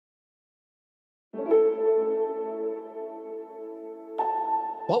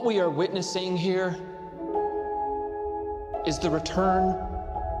What we are witnessing here is the return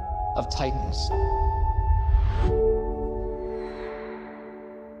of Titans.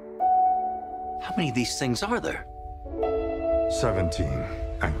 How many of these things are there? 17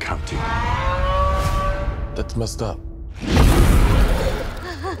 and counting. That's messed up.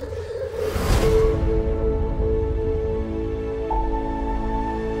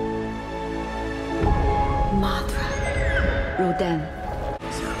 Madra, Rodan,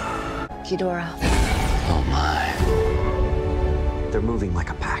 Zilla. Ghidorah. Oh my. They're moving like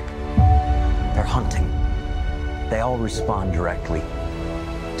a pack. They're hunting. They all respond directly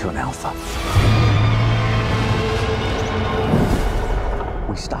to an alpha.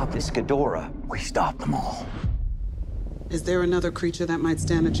 We stop this Ghidorah, we stop them all. Is there another creature that might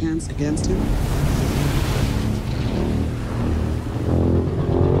stand a chance against him?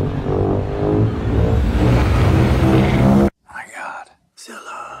 My God,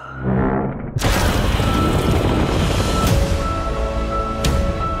 Zilla.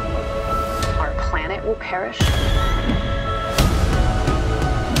 Our planet will perish,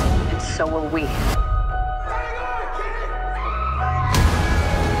 and so will we.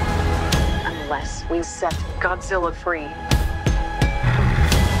 Unless we set Godzilla free.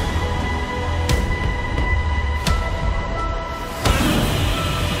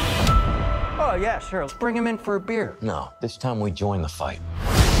 Oh, yeah, sure. Let's bring him in for a beer. No, this time we join the fight.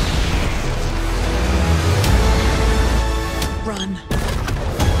 Run.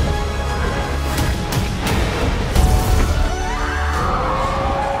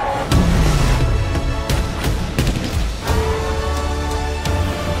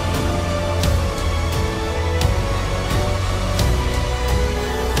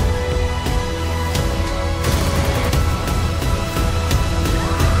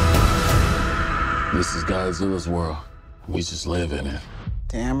 This is Godzilla's world. We just live in it.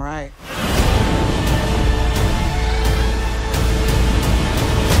 Damn right.